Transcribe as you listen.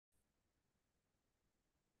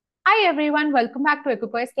Hi everyone, welcome back to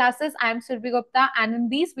Equipoise Classes. I am Surbhi Gupta, and in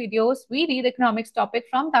these videos, we read economics topic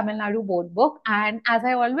from Tamil Nadu board book. And as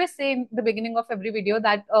I always say in the beginning of every video,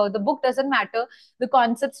 that the book doesn't matter, the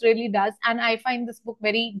concepts really does. And I find this book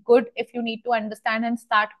very good if you need to understand and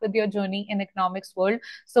start with your journey in economics world.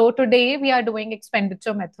 So today we are doing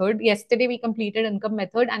expenditure method. Yesterday we completed income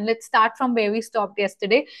method, and let's start from where we stopped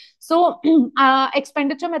yesterday. So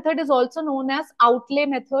expenditure method is also known as outlay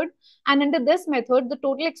method, and under this method, the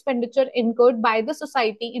total expenditure incurred by the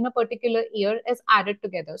society in a particular year is added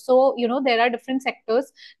together. So, there are different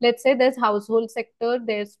sectors. Let's say there's household sector,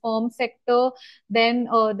 there's firm sector, then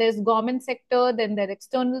there's government sector, then there's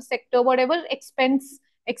external sector, whatever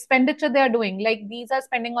expenditure they are doing, like these are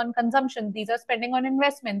spending on consumption, these are spending on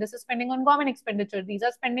investment, this is spending on government expenditure, these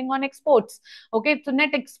are spending on exports. Okay, so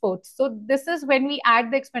net exports. So this is when we add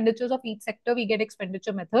the expenditures of each sector, we get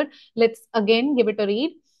expenditure method. Let's again give it a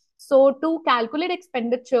read. So, to calculate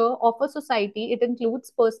expenditure of a society, it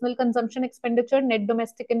includes personal consumption expenditure, net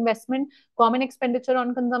domestic investment, common expenditure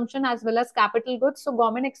on consumption, as well as capital goods. So,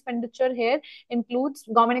 government expenditure here includes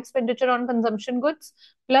government expenditure on consumption goods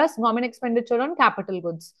plus government expenditure on capital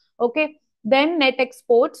goods. Okay. Then net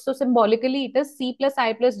exports. So, symbolically, it is C plus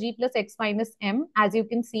I plus G plus X minus M, as you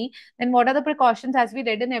can see. Then, what are the precautions as we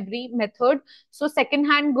did in every method? So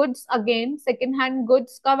second-hand goods, again, second-hand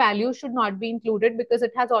goods ka value should not be included because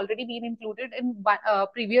it has already been included in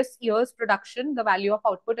previous year's production. The value of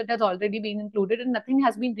output, it has already been included and nothing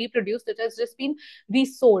has been reproduced. It has just been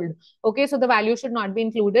resold. Okay, so the value should not be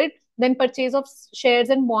included. Then purchase of shares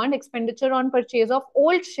and bond, expenditure on purchase of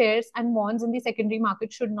old shares and bonds in the secondary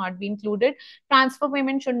market should not be included. Transfer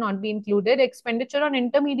payment should not be included. Expenditure on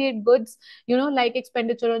intermediate goods, like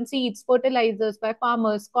expenditure on seeds, fertilizers by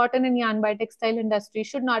farmers, cotton and yarn by textile industry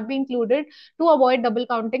should not be included to avoid double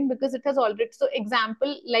counting because it has already. So,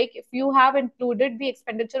 example, like if you have included the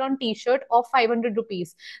expenditure on t-shirt of 500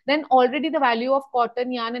 rupees, then already the value of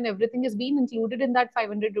cotton, yarn, and everything is being included in that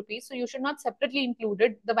 500 rupees. So, you should not separately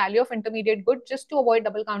include the value of intermediate good just to avoid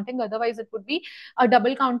double counting. Otherwise, it would be a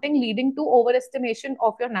double counting leading to overestimation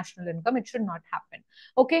of your national income. It should not happen.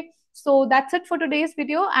 Okay. So that's it for today's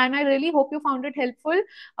video, and I really hope you found it helpful.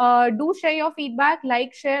 Do share your feedback,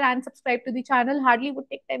 like, share, and subscribe to the channel. Hardly would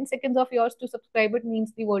take 10 seconds of yours to subscribe. It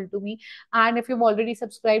means the world to me. And if you've already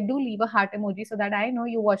subscribed, do leave a heart emoji so that I know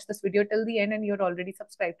you watched this video till the end and you're already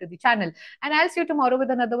subscribed to the channel. And I'll see you tomorrow with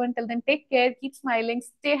another one. Till then, take care, keep smiling,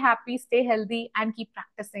 stay happy, stay healthy, and keep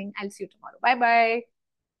practicing. I'll see you tomorrow. Bye bye.